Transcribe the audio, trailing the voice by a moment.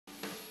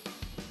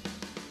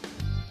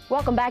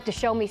Welcome back to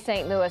Show Me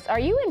St. Louis. Are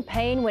you in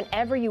pain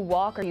whenever you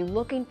walk? Are you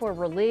looking for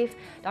relief?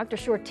 Dr.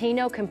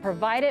 Sciortino can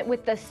provide it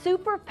with the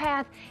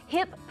SuperPath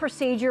hip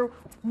procedure.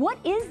 What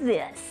is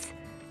this?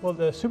 Well,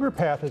 the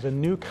SuperPath is a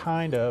new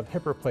kind of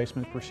hip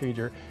replacement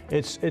procedure.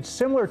 It's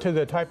similar to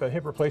the type of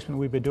hip replacement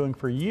we've been doing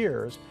for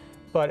years,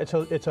 but it's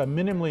a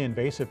minimally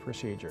invasive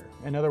procedure.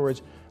 In other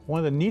words, one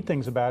of the neat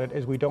things about it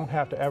is we don't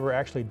have to ever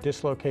actually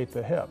dislocate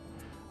the hip.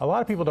 A lot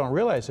of people don't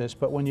realize this,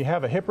 but when you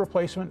have a hip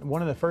replacement,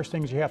 one of the first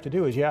things you have to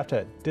do is you have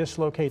to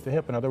dislocate the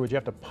hip. In other words, you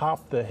have to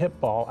pop the hip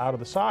ball out of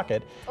the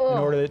socket in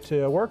order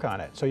to work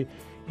on it. So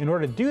in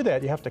order to do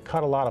that, you have to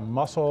cut a lot of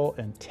muscle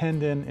and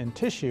tendon and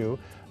tissue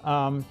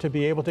to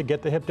be able to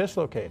get the hip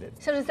dislocated.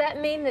 So does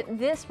that mean that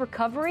this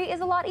recovery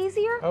is a lot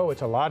easier? Oh,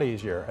 it's a lot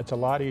easier. It's a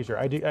lot easier.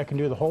 I can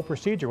do the whole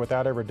procedure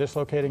without ever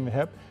dislocating the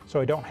hip, so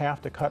I don't have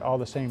to cut all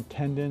the same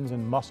tendons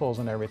and muscles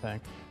and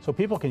everything. So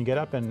people can get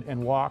up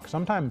and walk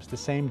sometimes the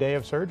same day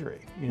of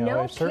surgery. You know,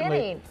 no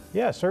kidding.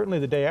 Yeah, certainly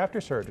the day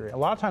after surgery. A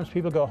lot of times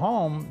people go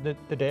home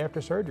the day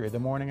after surgery, the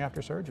morning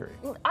after surgery.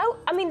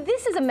 I mean,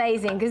 this is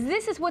amazing because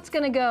this is what's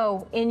going to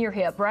go in your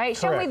hip, right? Correct,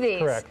 Show me these.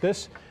 Correct.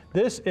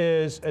 This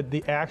is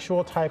the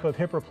actual type of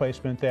hip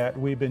replacement that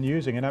we've been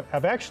using. And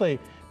I've actually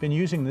been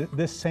using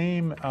this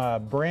same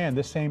brand,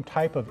 this same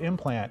type of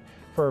implant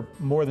for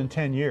more than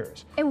 10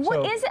 years. And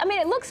what is it? I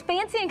mean, it looks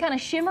fancy and kind of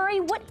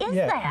shimmery. What is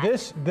that?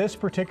 This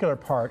particular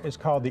part is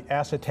called the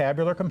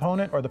acetabular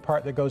component, or the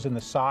part that goes in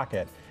the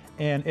socket.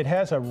 And it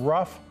has a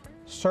rough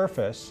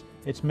surface.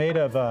 It's made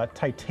of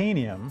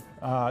titanium,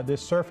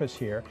 this surface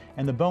here,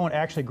 and the bone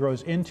actually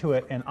grows into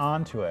it and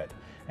onto it.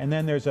 And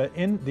then there's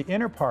the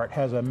inner part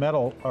has a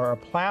metal or a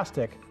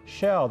plastic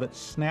shell that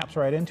snaps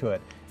right into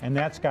it, and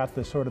that's got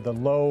the sort of the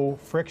low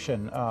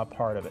friction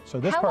part of it. So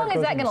this How part long is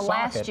goes that in the going to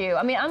last socket. you?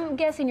 I mean, I'm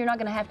guessing you're not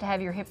going to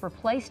have your hip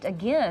replaced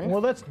again.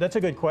 Well, that's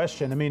a good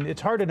question. I mean,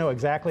 it's hard to know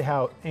exactly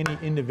how any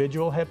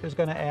individual hip is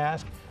going to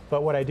ask,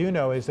 but what I do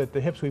know is that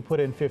the hips we put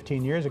in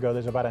 15 years ago,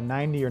 there's about a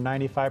 90 or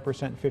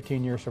 95%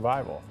 15-year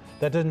survival.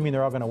 That doesn't mean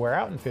they're all going to wear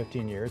out in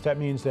 15 years. That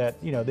means that,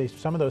 you know,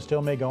 some of those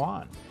still may go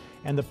on.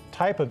 And the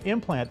type of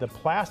implant, the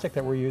plastic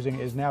that we're using,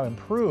 is now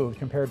improved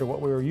compared to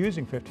what we were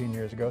using 15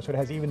 years ago, so it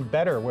has even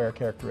better wear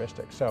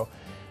characteristics. So,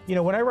 you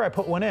know, whenever I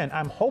put one in,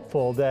 I'm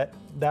hopeful that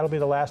that'll be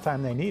the last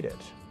time they need it.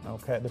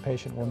 Okay, the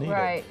patient will need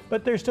it.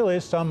 But there still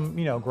is some,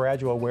 you know,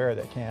 gradual wear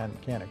that can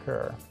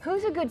occur.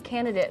 Who's a good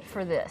candidate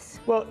for this?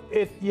 Well,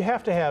 you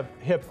have to have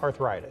hip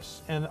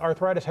arthritis, and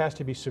arthritis has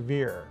to be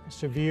severe,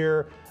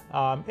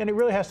 and it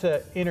really has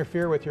to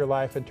interfere with your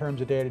life in terms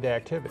of day-to-day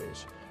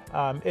activities.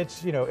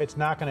 It's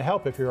not going to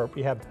help if you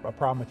have a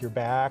problem with your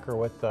back or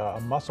with a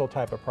muscle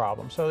type of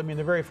problem. So, I mean,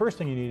 the very first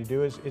thing you need to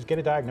do is get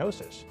a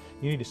diagnosis.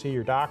 You need to see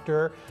your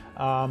doctor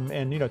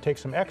and, you know, take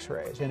some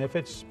x-rays. And if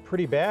it's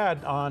pretty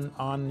bad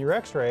on your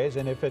x-rays,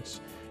 and if it's,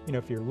 you know,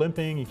 if you're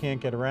limping, you can't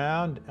get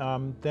around,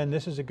 then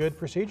this is a good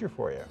procedure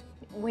for you.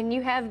 When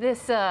you have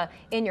this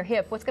in your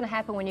hip, what's going to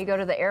happen when you go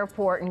to the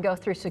airport and go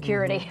through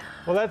security?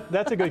 Well,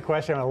 that's a good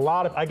question.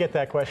 I get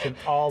that question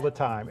all the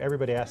time.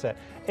 Everybody asks that.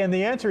 And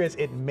the answer is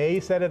it may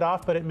set it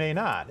off, but it may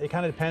not. It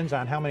kind of depends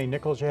on how many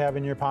nickels you have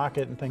in your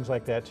pocket and things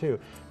like that too.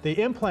 The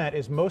implant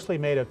is mostly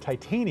made of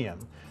titanium,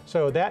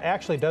 so that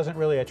actually doesn't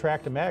really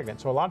attract a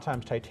magnet. So a lot of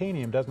times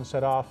titanium doesn't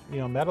set off, you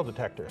know, metal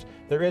detectors.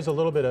 There is a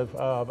little bit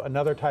of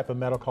another type of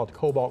metal called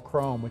cobalt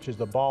chrome, which is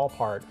the ball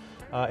part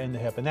in the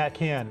hip, and that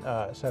can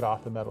set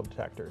off the metal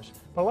detectors.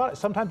 But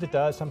sometimes it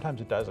does,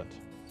 sometimes it doesn't.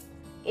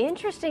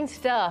 Interesting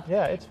stuff.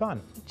 Yeah, it's fun.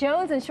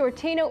 Jones and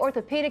Sciortino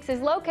Orthopedics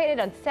is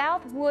located on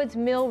South Woods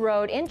Mill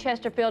Road in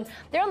Chesterfield.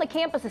 They're on the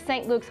campus of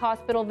St. Luke's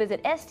Hospital.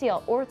 Visit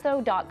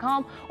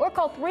stlortho.com or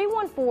call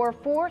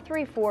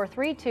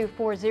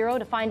 314-434-3240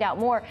 to find out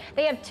more.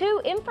 They have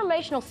 2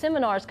 informational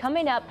seminars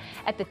coming up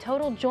at the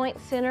Total Joint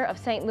Center of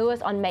St.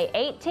 Louis on May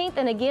 18th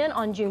and again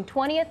on June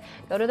 20th.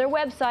 Go to their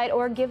website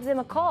or give them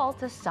a call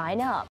to sign up.